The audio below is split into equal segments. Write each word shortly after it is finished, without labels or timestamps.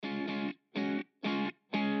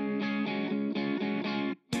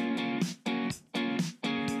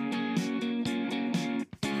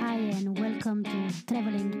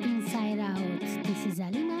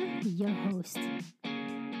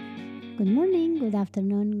Good morning, good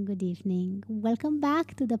afternoon, good evening. Welcome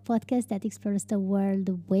back to the podcast that explores the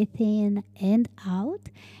world within and out.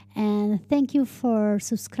 And thank you for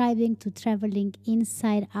subscribing to Traveling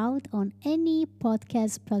Inside Out on any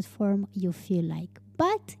podcast platform you feel like.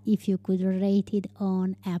 But if you could rate it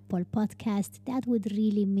on Apple Podcast, that would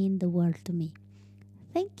really mean the world to me.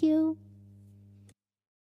 Thank you.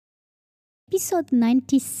 Episode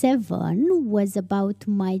 97 was about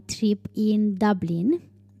my trip in Dublin,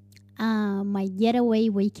 my getaway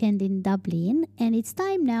weekend in Dublin, and it's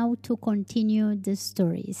time now to continue the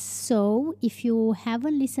stories. So, if you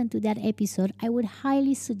haven't listened to that episode, I would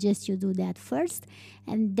highly suggest you do that first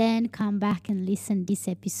and then come back and listen this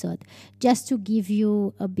episode just to give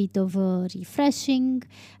you a bit of a refreshing.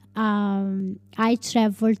 I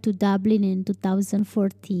traveled to Dublin in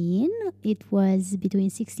 2014. It was between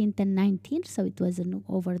 16th and 19th, so it was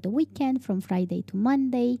over the weekend from Friday to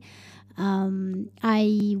Monday.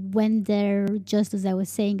 I went there, just as I was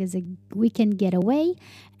saying, as a weekend getaway.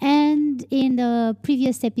 And in the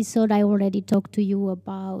previous episode, I already talked to you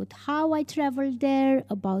about how I traveled there,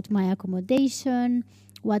 about my accommodation,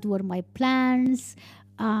 what were my plans,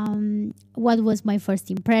 what was my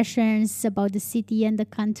first impressions about the city and the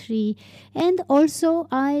country. And also,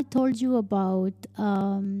 I told you about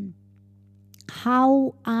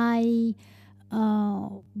how I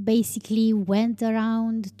basically went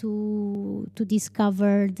around to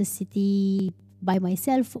discover the city by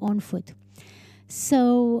myself on foot.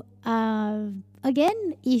 So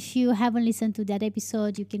again, if you haven't listened to that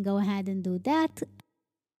episode, you can go ahead and do that.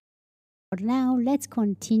 For now, let's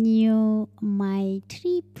continue my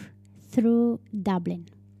trip through Dublin,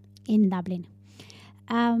 in Dublin.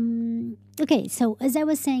 Okay, so as I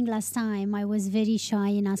was saying last time, I was very shy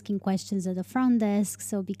in asking questions at the front desk.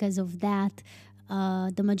 So because of that,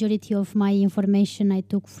 the majority of my information I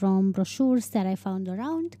took from brochures that I found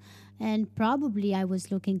around, and probably I was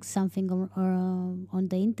looking something on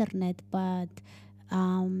the internet, but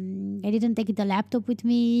I didn't take the laptop with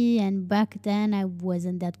me, and back then I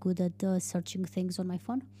wasn't that good at searching things on my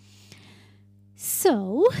phone.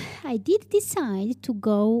 So I did decide to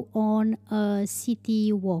go on a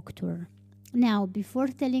city walk tour. Now, before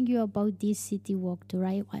telling you about this city walk tour,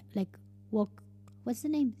 I like walk. What's the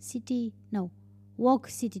name? City? No, walk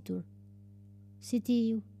city tour.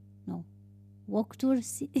 City? No, walk tour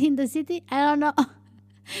in the city. I don't know.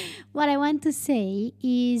 What I want to say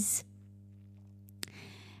is,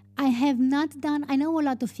 I have not done. I know a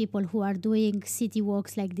lot of people who are doing city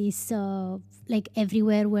walks like this, like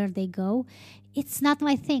everywhere where they go. It's not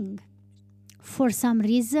my thing. For some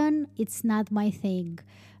reason, it's not my thing.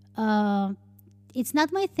 It's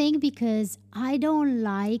not my thing because I don't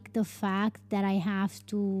like the fact that I have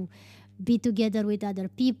to be together with other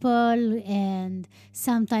people, and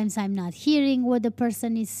sometimes I'm not hearing what the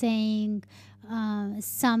person is saying.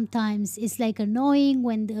 Sometimes it's like annoying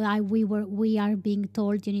when we are being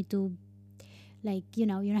told you need to, like,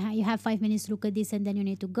 you have 5 minutes to look at this and then you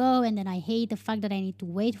need to go, and then I hate the fact that I need to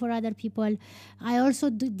wait for other people. I also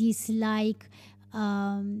do dislike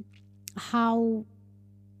how.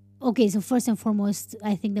 Okay, so first and foremost,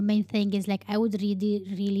 I think the main thing is, like, I would really,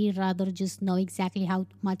 really rather just know exactly how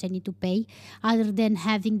much I need to pay, other than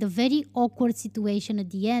having the very awkward situation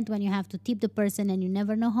at the end when you have to tip the person and you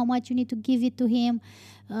never know how much you need to give it to him.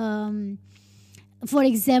 For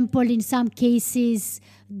example, in some cases,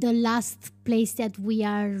 the last place that we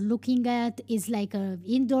are looking at is like an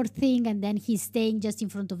indoor thing, and then he's staying just in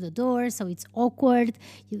front of the door, so it's awkward.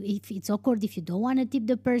 It's awkward if you don't want to tip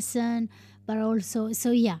the person, but also, so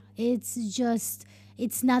yeah, it's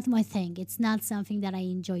not my thing. It's not something that I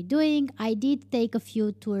enjoy doing. I did take a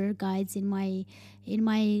few tour guides in my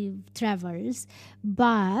travels,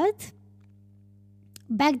 but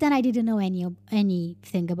back then I didn't know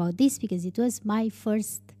anything about this because it was my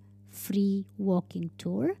first free walking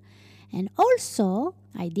tour. And also,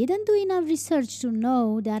 I didn't do enough research to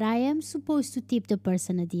know that I am supposed to tip the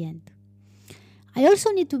person at the end. I also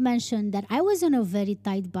need to mention that I was on a very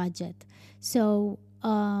tight budget. So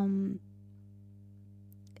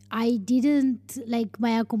I didn't, like,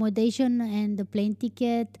 my accommodation and the plane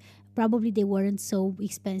ticket, probably they weren't so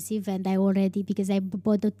expensive, and because I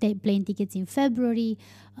bought the plane tickets in February.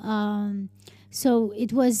 So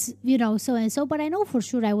it was, so and so, but I know for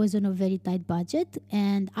sure I was on a very tight budget,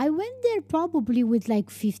 and I went there probably with like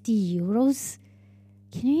 50 euros.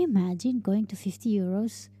 Can you imagine going to 50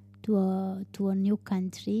 euros to a new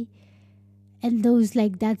country? And those,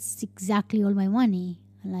 like, that's exactly all my money.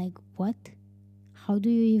 Like, what? How do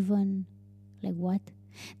you even, like, what?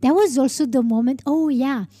 That was also the moment. Oh,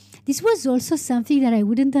 yeah. This was also something that I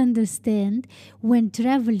wouldn't understand when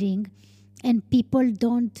traveling and people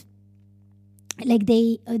don't like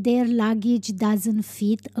their luggage doesn't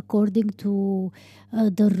fit according to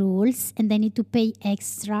the rules, and they need to pay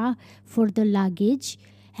extra for the luggage.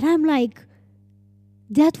 And I'm like,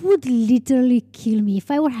 that would literally kill me if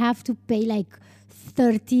I would have to pay like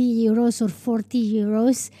 30 euros or 40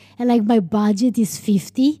 euros, and like my budget is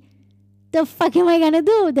 50. The fuck am I gonna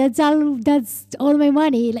do? That's all my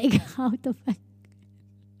money. Like, how the fuck?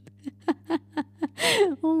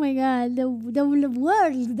 Oh my god, the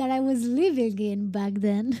world that I was living in back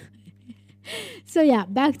then. So yeah,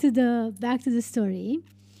 back to the story.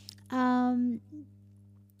 Um,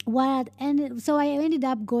 what and so I ended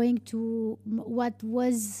up going to what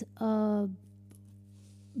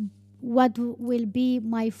will be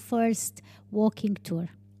my first walking tour.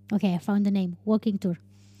 Okay, I found the name, walking tour.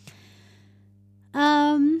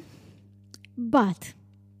 Um, but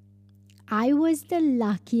I was the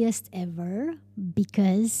luckiest ever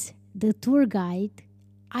because the tour guide,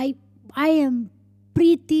 I I am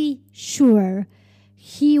pretty sure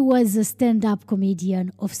he was a stand-up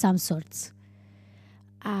comedian of some sorts.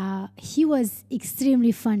 He was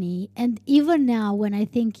extremely funny, and even now, when I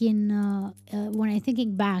thinking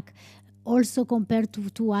back, also compared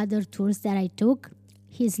to other tours that I took,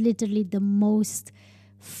 he's literally the most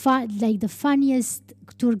fun, like the funniest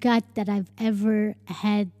tour guide that I've ever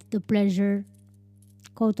had the pleasure,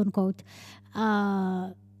 quote unquote,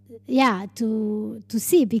 uh, yeah, to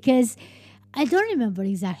see, because I don't remember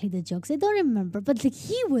exactly the jokes. I don't remember, but like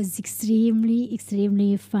he was extremely,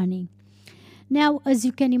 extremely funny. Now, as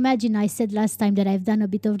you can imagine, I said last time that I've done a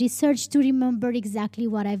bit of research to remember exactly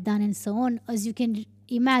what I've done and so on. As you can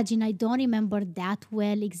imagine, I don't remember that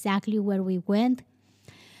well exactly where we went.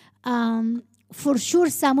 For sure,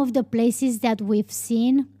 some of the places that we've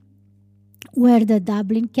seen were the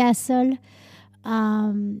Dublin Castle.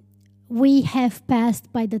 Um, we have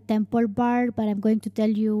passed by the Temple Bar, but I'm going to tell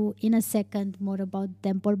you in a second more about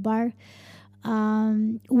Temple Bar.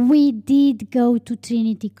 We did go to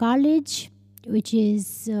Trinity College, which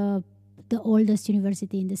is the oldest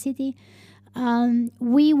university in the city.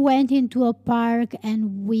 We went into a park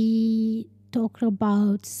and we talked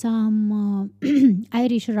about some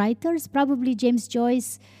Irish writers, probably James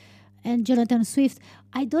Joyce and Jonathan Swift.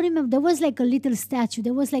 I don't remember. There was like a little statue.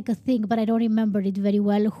 There was like a thing, but I don't remember it very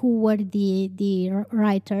well. Who were the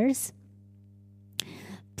writers?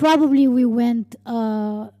 Probably we went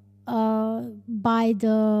by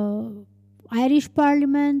the Irish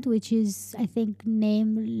Parliament, which is I think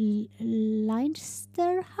named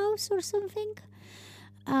Leinster House or something.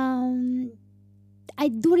 Um, I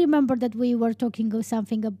do remember that we were talking of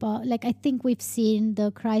something about, like, I think we've seen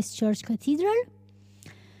the Christchurch Cathedral,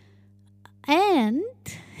 and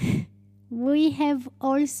we have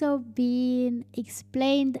also been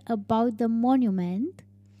explained about the monument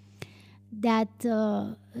that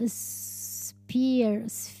spear,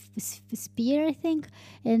 I think,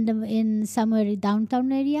 in somewhere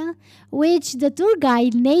downtown area, which the tour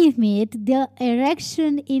guide named it the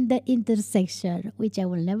erection in the intersection, which I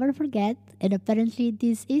will never forget. And apparently,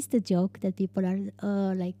 this is the joke that people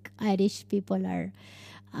are like Irish people are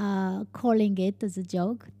calling it as a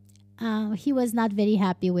joke. He was not very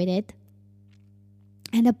happy with it.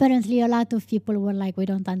 And apparently, a lot of people were like, we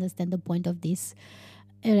don't understand the point of this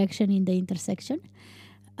erection in the intersection.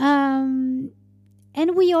 And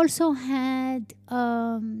we also had,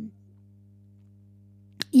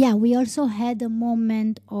 we also had a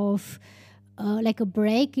moment of like a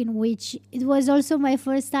break in which it was also my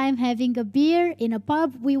first time having a beer in a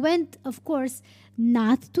pub. We went, of course,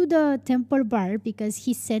 not to the Temple Bar because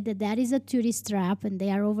he said that is a tourist trap and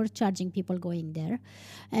they are overcharging people going there,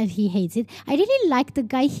 and he hates it. I really liked the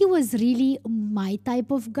guy. He was really my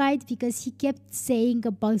type of guide because he kept saying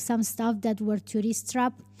about some stuff that were tourist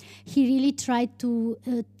trap. He really tried to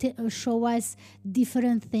show us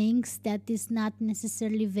different things that is not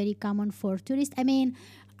necessarily very common for tourists. I mean,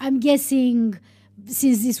 I'm guessing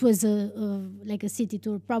since this was like a city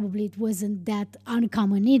tour, probably it wasn't that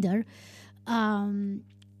uncommon either.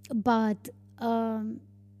 But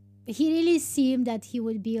he really seemed that he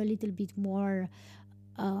would be a little bit more,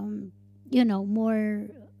 more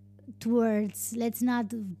towards, let's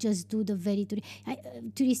not just do the very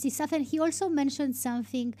touristy stuff. And he also mentioned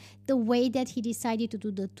something, the way that he decided to do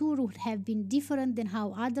the tour would have been different than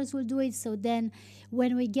how others will do it. So then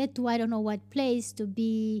when we get to I don't know what place, to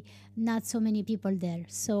be not so many people there.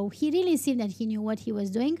 So he really seemed that he knew what he was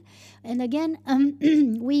doing. And again,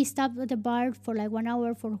 we stopped at the bar for like 1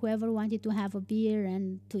 hour for whoever wanted to have a beer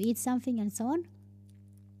and to eat something and so on.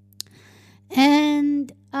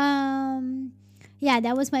 And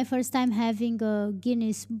that was my first time having a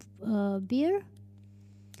Guinness beer.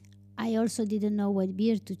 I also didn't know what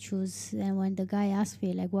beer to choose. And when the guy asked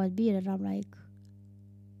me, like, what beer, and I'm like,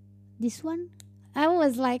 this one? I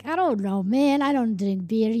was like, I don't know, man. I don't drink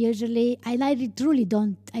beer usually. I truly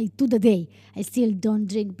don't. To the day, I still don't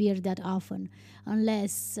drink beer that often,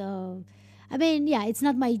 unless. I mean, yeah, it's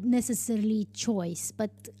not my necessarily choice,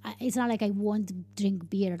 but it's not like I won't drink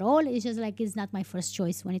beer at all. It's just like it's not my first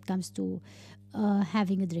choice when it comes to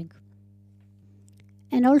having a drink.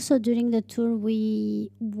 And also during the tour,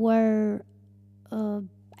 we were uh,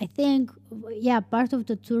 I think, yeah, part of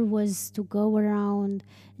the tour was to go around.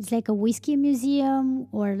 It's like a whiskey museum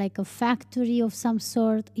or like a factory of some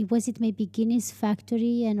sort. It maybe Guinness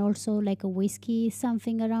factory and also like a whiskey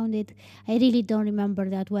something around it. I really don't remember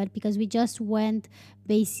that well because we just went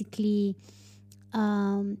basically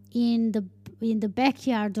in the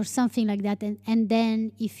backyard or something like that, and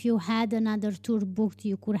then if you had another tour booked,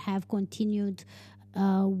 you could have continued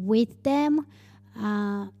with them.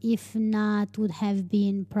 If not, would have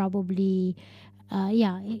been probably,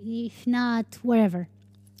 if not, wherever.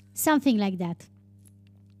 Something like that.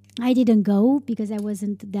 I didn't go because I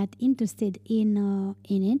wasn't that interested in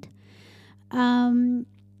it. And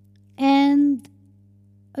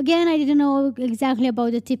again, I didn't know exactly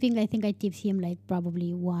about the tipping. I think I tipped him like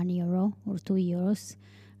probably €1 or €2.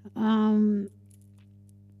 Um,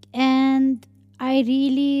 and I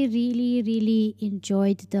really, really, really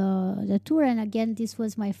enjoyed the tour. And again, this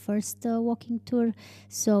was my first walking tour,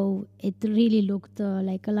 so it really looked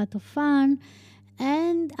like a lot of fun,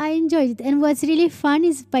 and I enjoyed it. And what's really fun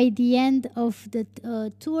is by the end of the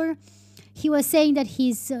tour, he was saying that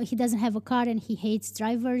he doesn't have a car and he hates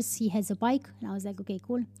drivers. He has a bike, and I was like, okay,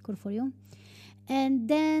 cool, cool for you. And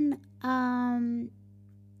then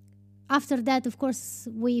after that, of course,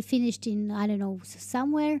 we finished in, I don't know,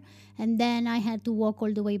 somewhere. And then I had to walk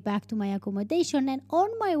all the way back to my accommodation. And on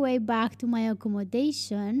my way back to my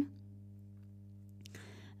accommodation,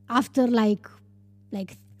 after like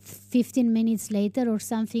 15 minutes later or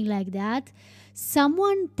something like that,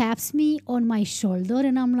 someone taps me on my shoulder.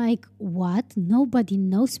 And I'm like, what? Nobody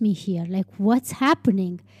knows me here. Like, what's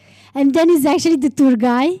happening? And then it's actually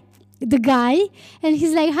the guy, and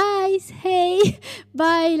he's like, hi, hey,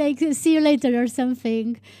 bye, like, see you later or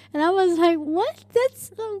something. And I was like, what?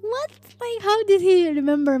 That's what? Like, how did he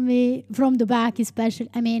remember me from the back, especially?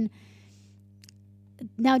 I mean,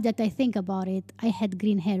 now that I think about it, I had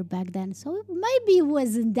green hair back then, so maybe it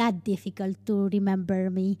wasn't that difficult to remember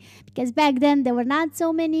me, because back then there were not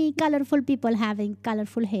so many colorful people having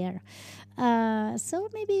colorful hair. So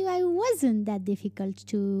maybe I wasn't that difficult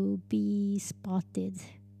to be spotted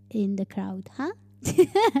in the crowd, huh?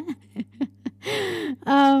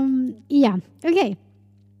 Yeah, okay.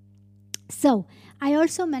 So I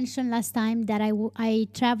also mentioned last time that I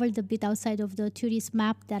traveled a bit outside of the tourist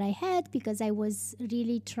map that I had because I was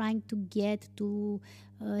really trying to get to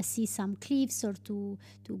see some cliffs or to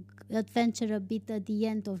adventure a bit at the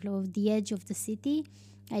end of the edge of the city.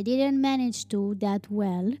 I didn't manage to that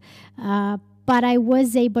well, but I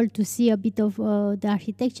was able to see a bit of the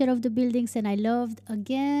architecture of the buildings, and I loved,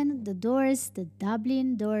 again, the doors, the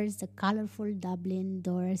Dublin doors. The colorful Dublin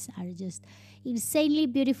doors are just insanely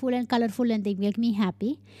beautiful and colorful, and they make me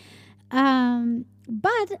happy.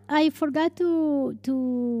 But I forgot to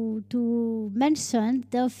mention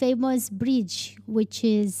the famous bridge, which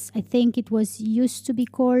is, I think it was used to be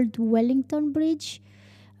called Wellington Bridge,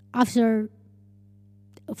 after,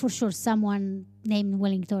 for sure, someone named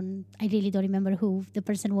Wellington. I really don't remember who the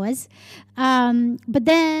person was. But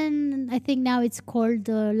then I think now it's called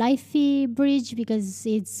the Liffey Bridge because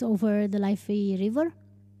it's over the Liffey River.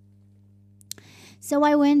 So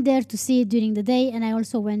I went there to see it during the day, and I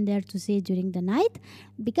also went there to see it during the night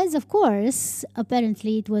because, of course,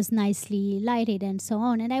 apparently it was nicely lighted and so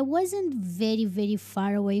on. And I wasn't very, very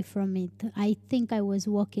far away from it. I think I was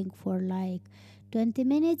walking for like 20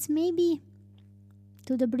 minutes maybe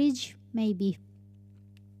to the bridge, maybe.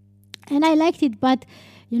 And I liked it, but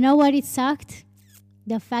you know what? It sucked.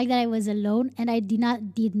 The fact that I was alone and I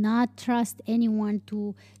did not trust anyone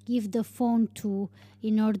to give the phone to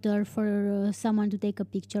in order for someone to take a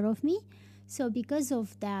picture of me. So because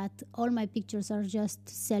of that, all my pictures are just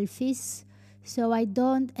selfies. So I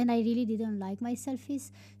don't, and I really didn't like my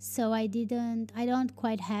selfies. So I don't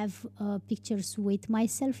quite have pictures with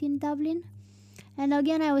myself in Dublin. And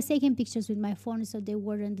again, I was taking pictures with my phone, so they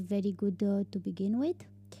weren't very good to begin with.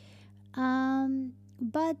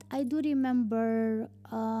 But I do remember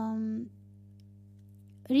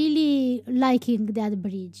really liking that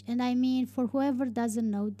bridge. And I mean, for whoever doesn't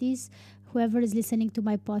know this, whoever is listening to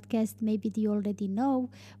my podcast, maybe they already know,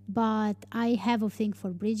 but I have a thing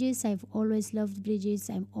for bridges. I've always loved bridges.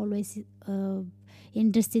 I'm always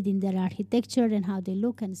interested in their architecture and how they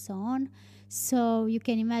look and so on. So you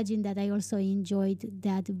can imagine that I also enjoyed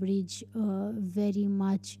that bridge very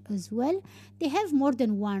much as well. They have more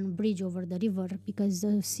than one bridge over the river because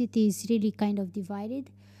the city is really kind of divided,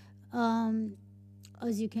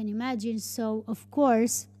 as you can imagine. So of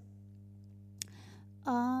course,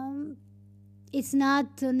 um, it's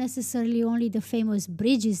not necessarily only the famous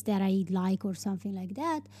bridges that I like or something like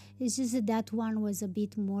that. It's just that that one was a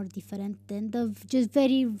bit more different than the just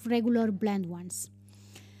very regular bland ones.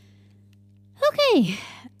 Okay,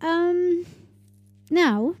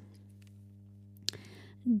 now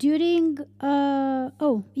during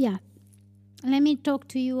oh yeah, let me talk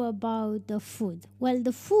to you about the food. Well,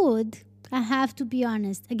 the food, I have to be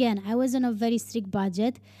honest. Again, I was on a very strict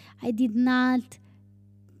budget. I did not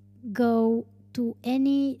go to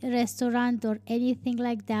any restaurant or anything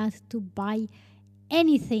like that to buy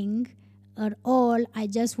anything at all. I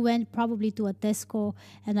just went probably to a Tesco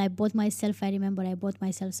and I bought myself, I remember I bought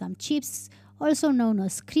myself some chips, also known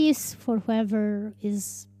as crisp for whoever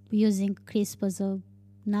is using crisp as a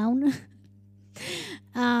noun.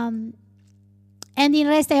 And in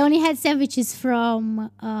rest, I only had sandwiches from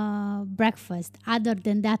breakfast. Other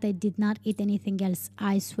than that, I did not eat anything else,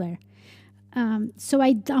 I swear. So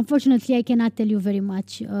unfortunately I cannot tell you very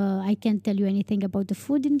much. I can't tell you anything about the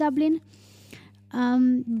food in Dublin.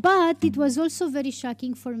 But it was also very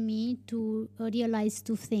shocking for me to realize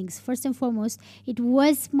two things. First and foremost, it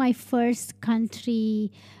was my first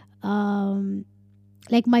country,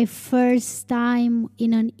 like my first time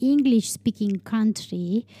in an English-speaking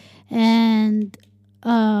country, and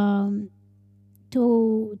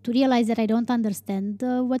to realize that I don't understand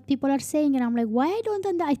what people are saying, and I'm like, why I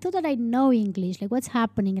don't I thought that I know English. Like, what's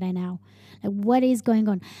happening right now? Like, what is going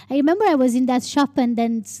on? I remember I was in that shop, and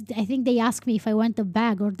then I think they asked me if I want a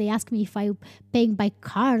bag, or they asked me if I paying by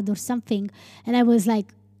card or something, and I was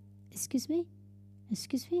like, excuse me. I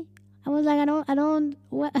was like, I don't,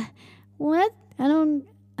 what? I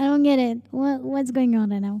don't get it. What's going on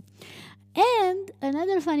right now? And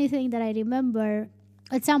another funny thing that I remember,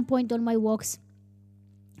 at some point on my walks,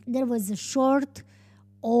 there was a short,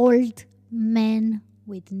 old man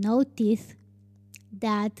with no teeth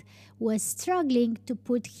that was struggling to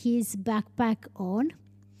put his backpack on.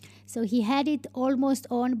 So he had it almost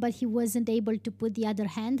on, but he wasn't able to put the other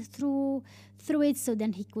hand through it, so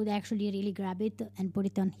then he could actually really grab it and put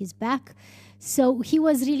it on his back. So he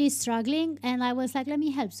was really struggling, and I was like, let me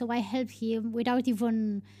help. So I helped him without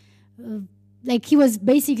even, like, he was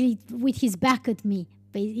basically with his back at me.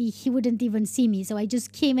 But he wouldn't even see me. So I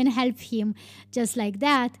just came and helped him just like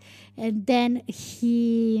that. And then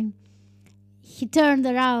he turned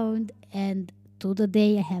around, and to the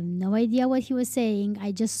day I have no idea what he was saying.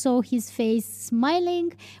 I just saw his face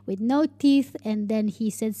smiling with no teeth, and then he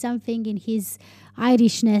said something in his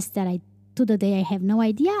Irishness that to the day I have no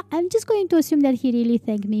idea. I'm just going to assume that he really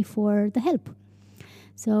thanked me for the help.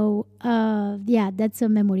 So yeah, that's a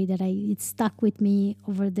memory that it stuck with me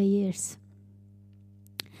over the years.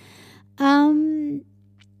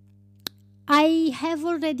 I have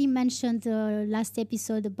already mentioned the last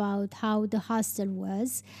episode about how the hostel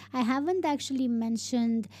was. I haven't actually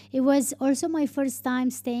mentioned, it was also my first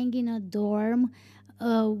time staying in a dorm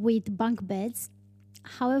with bunk beds.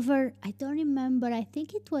 However, I don't remember, I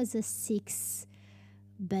think it was a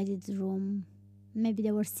 6-bedded room. Maybe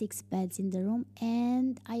there were 6 beds in the room.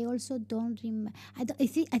 And I also don't remember,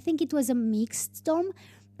 I think it was a mixed dorm,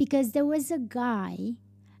 because there was a guy.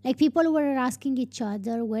 Like, people were asking each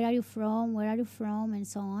other, where are you from, and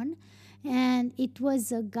so on. And it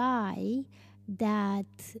was a guy that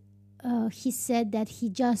he said that he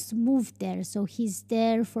just moved there. So he's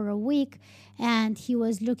there for a week, and he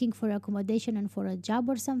was looking for accommodation and for a job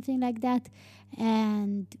or something like that.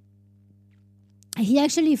 And he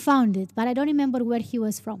actually found it, but I don't remember where he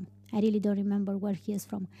was from. I really don't remember where he is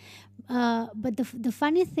from. But the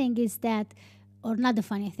funny thing is that, or not the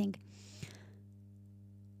funny thing,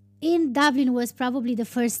 in Dublin was probably the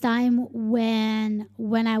first time when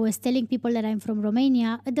I was telling people that I'm from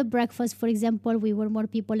Romania. At the breakfast, for example, we were more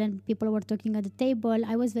people and people were talking at the table.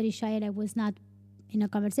 I was very shy and I was not in a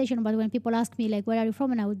conversation. But when people asked me, like, where are you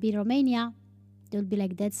from? And I would be Romania, there would be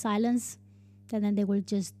like dead silence. And then they would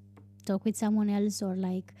just talk with someone else, or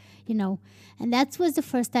like, And that was the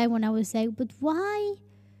first time when I was like, but why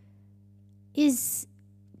is...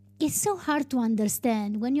 It's so hard to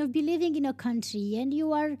understand when you're living in a country and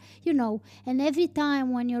you are, and every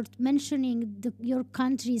time when you're mentioning your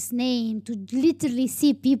country's name, to literally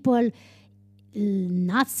see people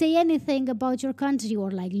not say anything about your country,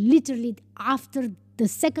 or like literally after the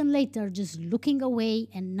second later just looking away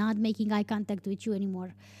and not making eye contact with you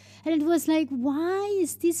anymore. And it was like, why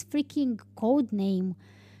is this freaking code name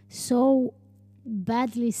so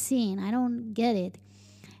badly seen? I don't get it.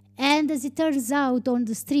 And as it turns out, on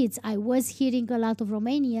the streets, I was hearing a lot of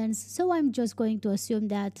Romanians, so I'm just going to assume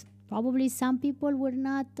that probably some people were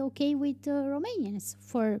not okay with Romanians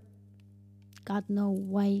for God know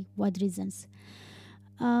why, what reasons.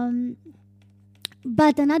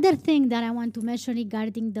 But another thing that I want to mention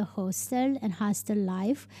regarding the hostel and hostel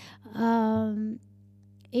life,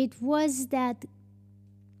 it was that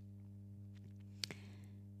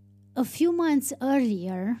a few months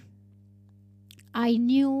earlier, I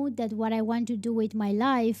knew that what I want to do with my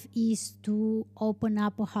life is to open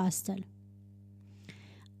up a hostel.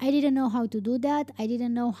 I didn't know how to do that. I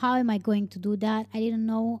didn't know how am I going to do that. I didn't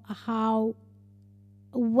know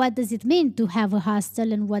what does it mean to have a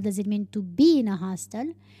hostel and what does it mean to be in a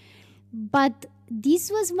hostel. But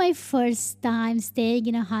this was my first time staying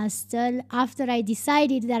in a hostel after I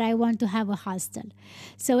decided that I want to have a hostel.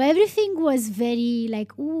 So everything was very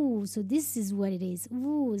like, ooh, so this is what it is.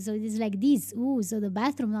 Ooh, so it's like this. Ooh, so the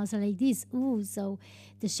bathroom also like this. Ooh, so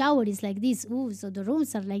the shower is like this. Ooh, so the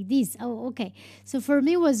rooms are like this. Oh, okay. So for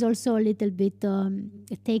me, it was also a little bit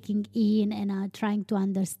taking in and trying to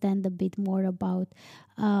understand a bit more about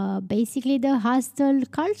basically the hostel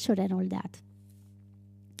culture and all that.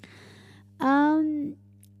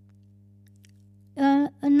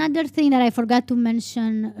 Another thing that I forgot to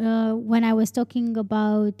mention when I was talking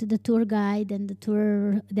about the tour guide and the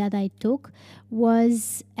tour that I took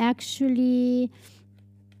was actually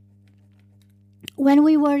when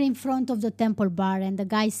we were in front of the temple bar and the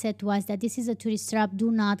guy said to us that this is a tourist trap,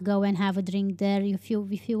 do not go and have a drink there. If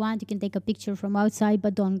you want, you can take a picture from outside,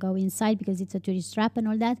 but don't go inside because it's a tourist trap and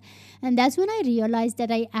all that. And that's when I realized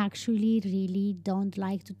that I actually really don't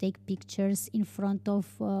like to take pictures in front of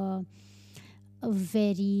a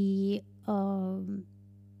very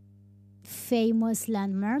famous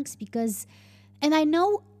landmarks because, and I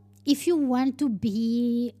know if you want to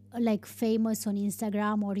be like famous on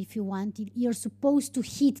Instagram or if you want it, you're supposed to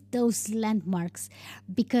hit those landmarks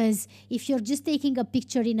because if you're just taking a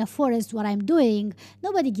picture in a forest, what I'm doing,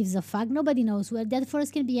 nobody gives a fuck. Nobody knows where that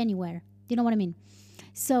forest can be anywhere. You know what I mean?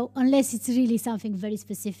 So unless it's really something very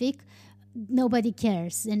specific, nobody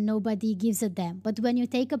cares and nobody gives a damn. But when you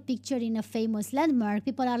take a picture in a famous landmark,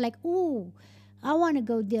 people are like, ooh, I want to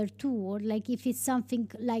go there too. Or like if it's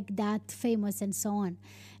something like that famous and so on.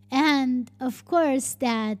 And of course,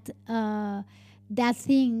 that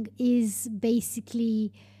thing is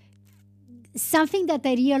basically something that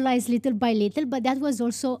I realized little by little, but that was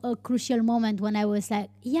also a crucial moment when I was like,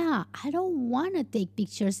 yeah, I don't want to take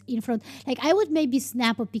pictures in front. Like I would maybe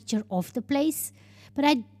snap a picture of the place, but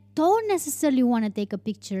I don't necessarily want to take a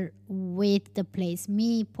picture with the place,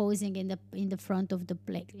 me posing in the front of the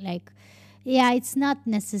place. Like, yeah, it's not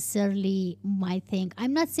necessarily my thing.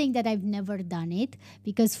 I'm not saying that I've never done it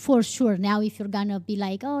because for sure now if you're gonna be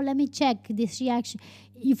like, oh, let me check this reaction,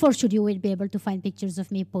 for sure you will be able to find pictures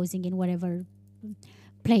of me posing in whatever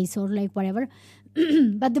place or like whatever.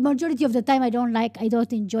 But the majority of the time I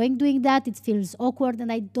don't enjoy doing that. It feels awkward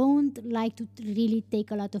and I don't like to really take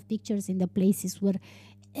a lot of pictures in the places where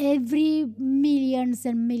every millions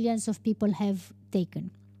and millions of people have taken.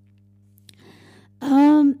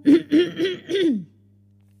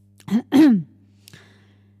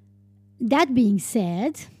 That being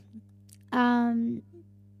said, I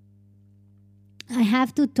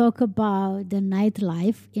have to talk about the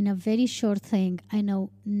nightlife in a very short thing. I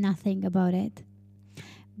know nothing about it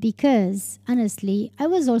because honestly, I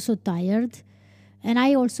was also tired, and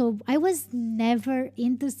I was never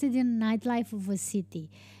interested in nightlife of a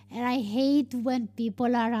city. And I hate when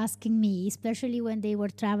people are asking me, especially when they were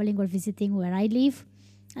traveling or visiting where I live.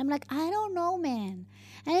 I'm like, I don't know, man.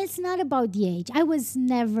 And it's not about the age. I was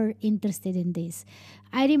never interested in this.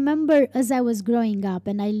 I remember as I was growing up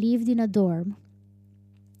and I lived in a dorm.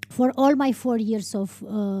 For all my 4 years of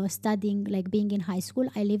studying, like being in high school,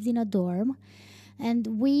 I lived in a dorm.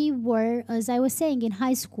 And we were, as I was saying, in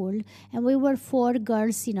high school. And we were 4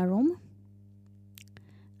 girls in a room.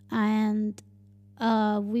 And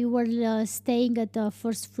we were staying at the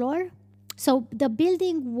first floor. So the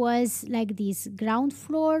building was like this: ground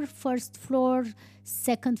floor, first floor,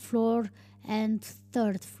 second floor, and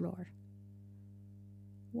third floor.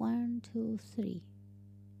 1, 2, 3.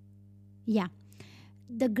 Yeah.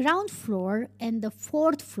 The ground floor and the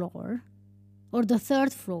fourth floor or the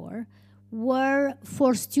third floor were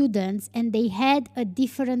for students and they had a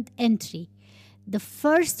different entry. The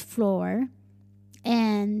first floor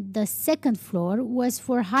and the second floor was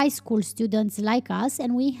for high school students like us,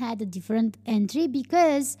 and we had a different entry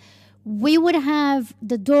because we would have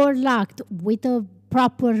the door locked with a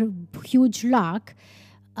proper huge lock.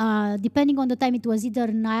 Depending on the time, it was either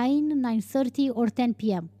 9:30 or 10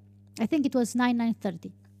 p.m. I think it was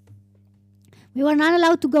 9:30. We were not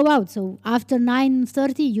allowed to go out. So after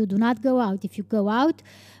 9:30, you do not go out. If you go out,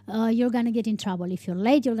 you're going to get in trouble. If you're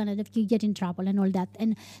late, you're going to get in trouble and all that.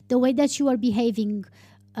 And the way that you are behaving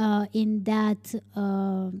in that,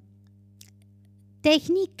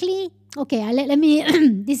 technically, okay, let me,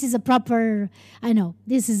 this is a proper, I know,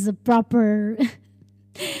 this is a proper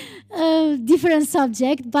different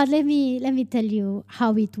subject, but let me tell you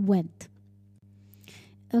how it went.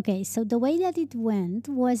 Okay, so the way that it went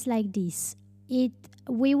was like this.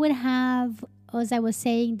 We would have, as I was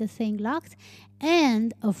saying, the thing locked,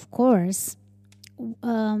 and of course,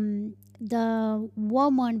 the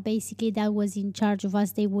woman basically that was in charge of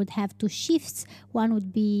us, they would have two shifts. One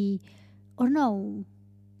would be, or no,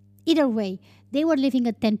 either way, they were leaving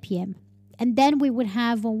at 10 p.m. And then we would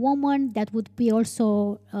have a woman that would be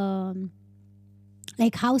also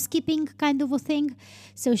like housekeeping kind of a thing.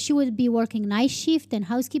 So she would be working night shift and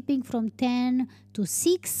housekeeping from 10 to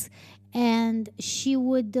 6. And she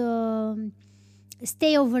would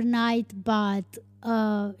stay overnight, but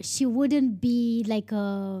she wouldn't be like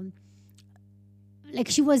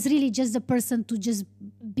she was really just the person to just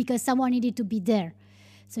because someone needed to be there.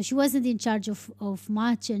 So she wasn't in charge of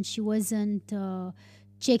much, and she wasn't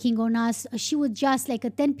checking on us. She would just like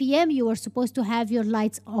at 10 p.m. you were supposed to have your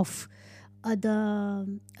lights off at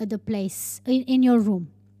the place in your room.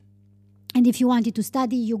 And if you wanted to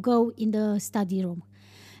study, you go in the study room.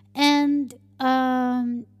 And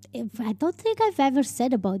I don't think I've ever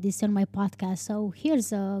said about this on my podcast, so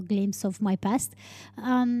here's a glimpse of my past.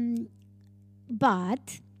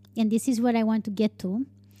 But, and this is what I want to get to,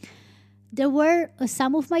 there were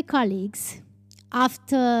some of my colleagues,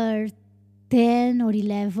 after 10 or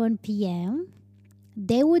 11 p.m.,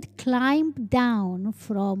 they would climb down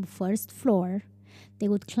from first floor. They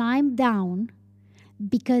would climb down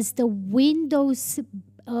because the windows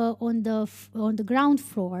on the ground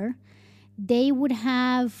floor, they would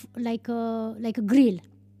have like a grill,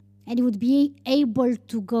 and it would be able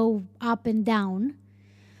to go up and down,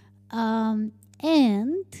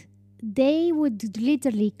 and they would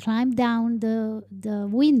literally climb down the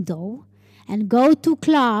window and go to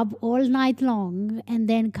club all night long, and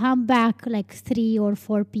then come back like 3 or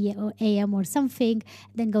 4 a.m. or something,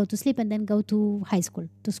 then go to sleep, and then go to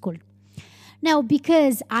school. Now,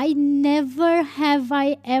 because I never have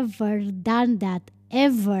I ever done that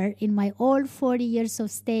ever in my all 40 years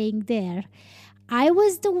of staying there, I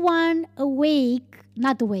was the one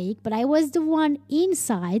not awake, but I was the one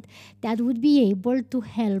inside that would be able to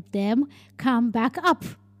help them come back up.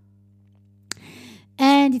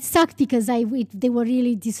 And it sucked because they were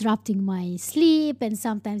really disrupting my sleep, and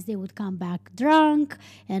sometimes they would come back drunk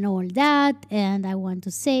and all that. And I want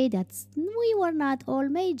to say that we were not all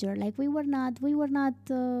major, like we were not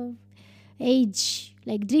age,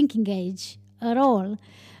 like drinking age at all.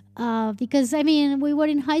 Because I mean, we were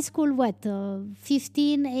in high school,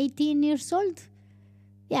 15, 18 years old?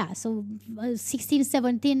 Yeah, so 16,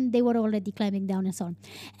 17, they were already climbing down and so on.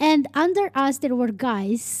 And under us, there were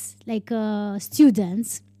guys, like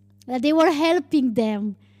students, that they were helping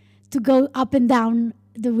them to go up and down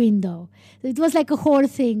the window. So it was like a whole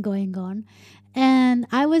thing going on. And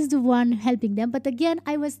I was the one helping them. But again,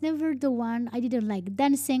 I was never the one. I didn't like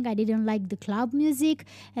dancing. I didn't like the club music.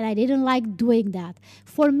 And I didn't like doing that.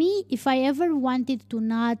 For me, if I ever wanted to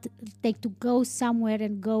not to go somewhere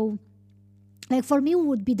and go, like for me, it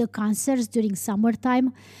would be the concerts during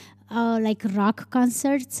summertime, like rock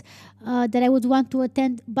concerts that I would want to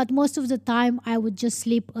attend. But most of the time, I would just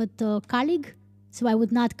sleep at a colleague. So I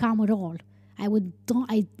would not come at all. I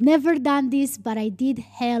never done this, but I did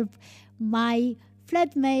help my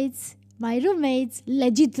flatmates, my roommates,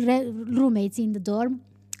 legit roommates in the dorm,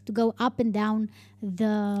 to go up and down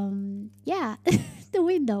the the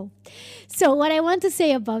window. So what I want to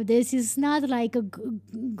say about this is not like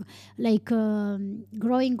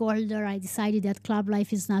growing older, I decided that club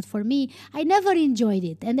life is not for me. I never enjoyed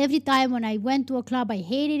it, and every time when I went to a club, I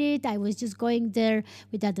hated it. I was just going there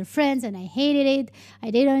with other friends, and I hated it.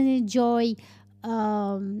 I didn't enjoy.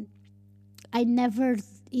 I never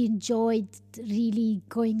enjoyed really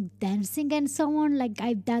going dancing and so on.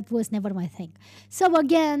 That was never my thing. So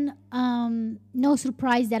again, no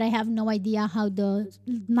surprise that I have no idea how the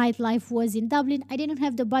nightlife was in Dublin. I didn't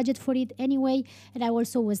have the budget for it anyway, and I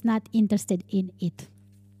also was not interested in it.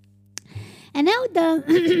 And now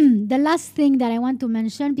the last thing that I want to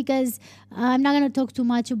mention, because I'm not going to talk too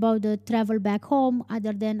much about the travel back home,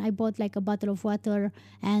 other than I bought like a bottle of water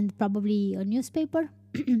and probably a newspaper.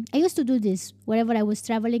 I used to do this wherever I was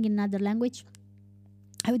traveling in another language.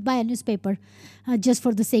 I would buy a newspaper just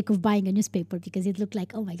for the sake of buying a newspaper, because it looked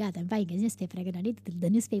like, oh my God, I'm buying a newspaper. I'm going to read the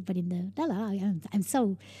newspaper in the... La, la, I'm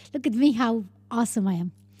so... Look at me, how awesome I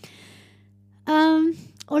am.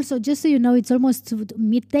 Also, just so you know, it's almost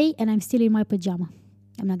midday and I'm still in my pajama.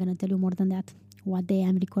 I'm not going to tell you more than that, what day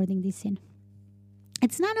I'm recording this in.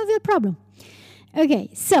 It's none of your problem. Okay,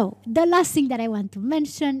 so the last thing that I want to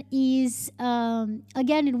mention is,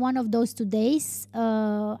 again, in one of those 2 days,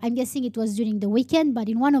 I'm guessing it was during the weekend, but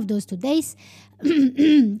in one of those 2 days,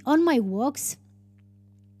 on my walks,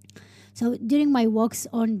 so during my walks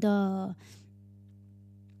in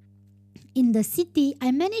the city,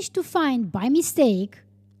 I managed to find by mistake,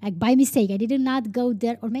 I did not go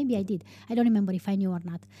there, or maybe I did. I don't remember if I knew or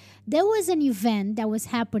not. There was an event that was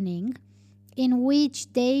happening in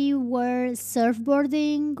which they were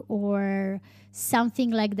surfboarding or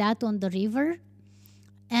something like that on the river.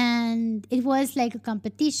 And it was like a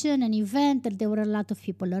competition, an event, that there were a lot of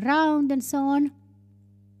people around and so on.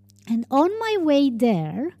 And on my way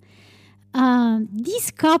there,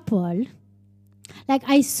 this couple, like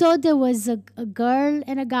I saw there was a girl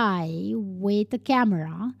and a guy with a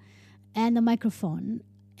camera and a microphone.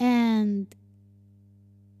 And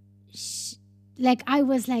I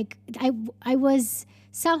was,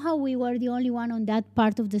 somehow we were the only one on that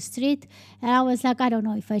part of the street. And I was like, I don't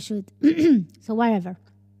know if I should. So whatever.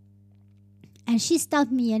 And she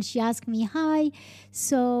stopped me and she asked me, hi,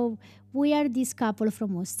 so we are this couple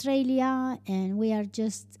from Australia and we are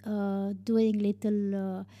just doing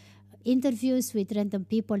little interviews with random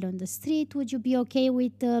people on the street. Would you be okay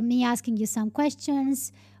with me asking you some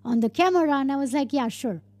questions on the camera? And I was like, yeah,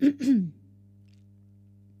 sure.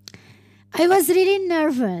 I was really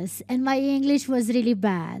nervous and my English was really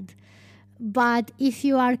bad. But if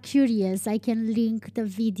you are curious, I can link the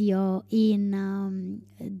video in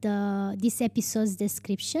this episode's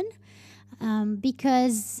description.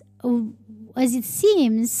 Because as it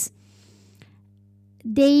seems,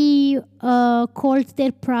 they called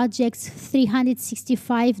their projects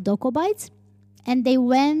 365 Docobites, and they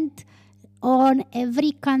went on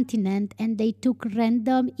every continent and they took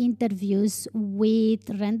random interviews with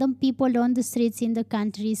random people on the streets in the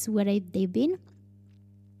countries where they've been.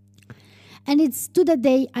 And it's to the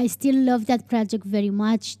day I still love that project very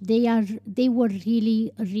much. They were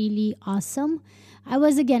really, really awesome. I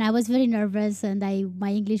was very nervous and my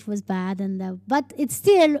English was bad, but it's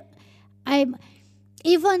still,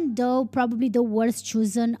 even though probably the words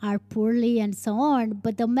chosen are poorly and so on,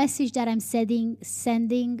 but the message that I'm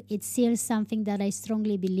sending, it's still something that I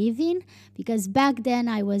strongly believe in, because back then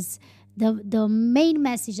the main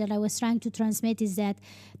message that I was trying to transmit is that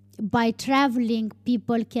by traveling,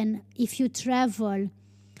 people can, if you travel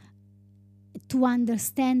to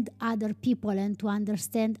understand other people and to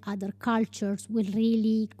understand other cultures,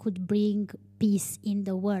 could bring peace in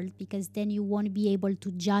the world, because then you won't be able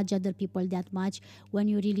to judge other people that much when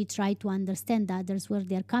you really try to understand others, where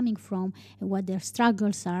they're coming from and what their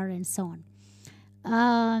struggles are and so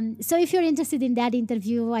on. So if you're interested in that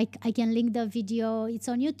interview, I can link the video. It's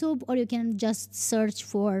on YouTube, or you can just search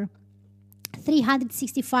for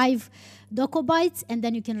 365 Docobites and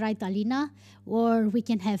then you can write Alina, or we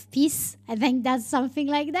can have peace. I think that's something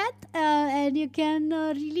like that, and you can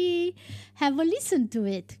really have a listen to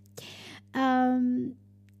it.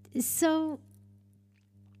 So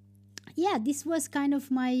yeah, this was kind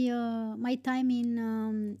of my my time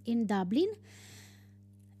in Dublin.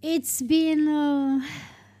 It's been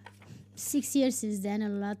 6 years since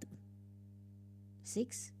then.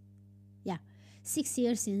 6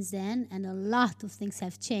 years since then, and a lot of things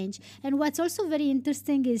have changed. And what's also very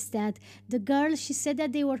interesting is that the girl, she said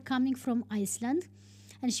that they were coming from Iceland,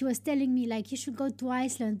 and she was telling me, like, you should go to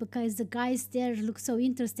Iceland because the guys there look so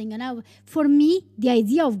interesting. And for me, the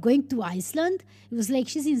idea of going to Iceland, it was like,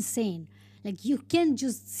 she's insane. Like, you can't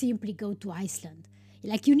just simply go to Iceland.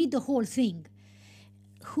 Like, you need the whole thing.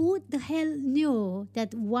 Who the hell knew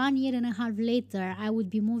that 1.5 years later I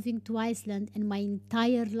would be moving to Iceland and my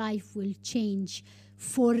entire life will change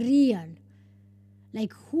for real?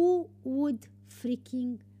 Like, who would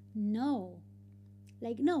freaking know?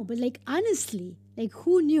 Like, no, but like, honestly, like,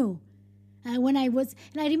 who knew? And I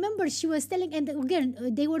remember she was telling, and again,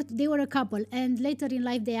 they were a couple, and later in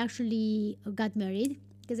life they actually got married,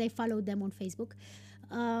 because I followed them on Facebook.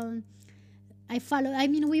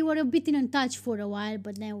 We were a bit in touch for a while,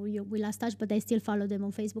 but now we lost touch, but I still follow them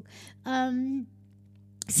on Facebook.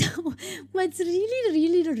 So what's really,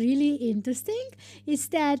 really, really interesting is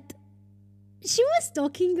that she was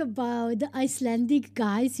talking about the Icelandic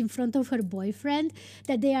guys in front of her boyfriend,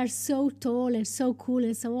 that they are so tall and so cool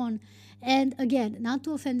and so on. And again, not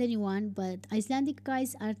to offend anyone, but Icelandic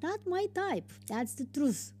guys are not my type. That's the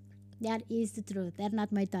truth. That is the truth. They're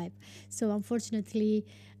not my type. So unfortunately,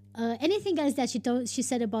 anything else that she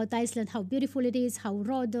said about Iceland, how beautiful it is, how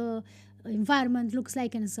raw the environment looks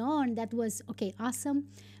like, and so on, that was okay, awesome.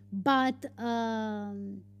 But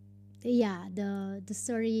yeah, the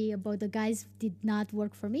story about the guys did not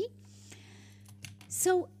work for me.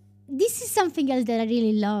 So this is something else that I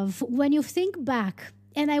really love. When you think back,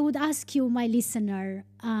 and I would ask you, my listener,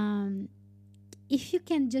 if you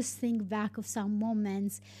can just think back of some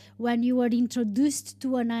moments when you were introduced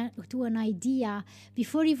to an idea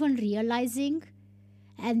before even realizing,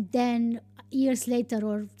 and then years later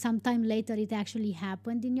or sometime later it actually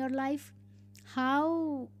happened in your life.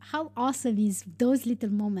 How awesome is those little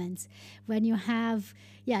moments when you have,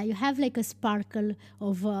 yeah, you have like a sparkle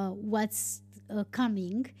of what's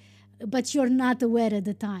coming, but you're not aware at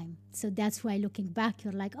the time. So that's why looking back,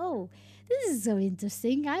 you're like, oh, this is so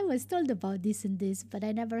interesting. I was told about this and this, but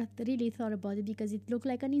I never really thought about it because it looked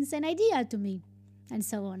like an insane idea to me, and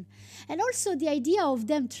so on. And also the idea of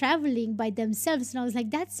them traveling by themselves. And I was like,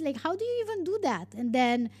 that's like, how do you even do that? And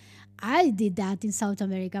then I did that in South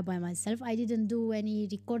America by myself. I didn't do any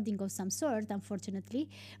recording of some sort, unfortunately.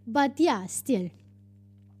 But yeah, still.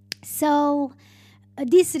 So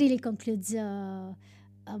this really concludes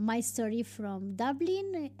my story from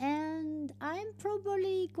Dublin, and I'm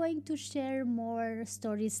probably going to share more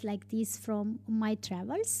stories like this from my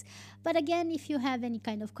travels. But again, if you have any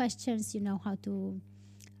kind of questions, you know how to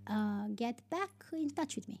get back in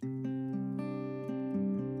touch with me.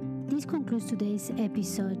 This concludes today's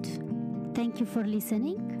episode. Thank you for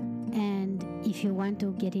listening. And if you want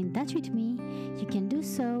to get in touch with me, you can do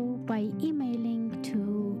so by emailing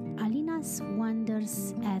to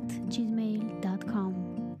alinaswonders@gmail.com.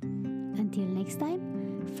 Until next time,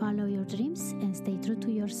 follow your dreams and stay true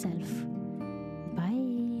to yourself.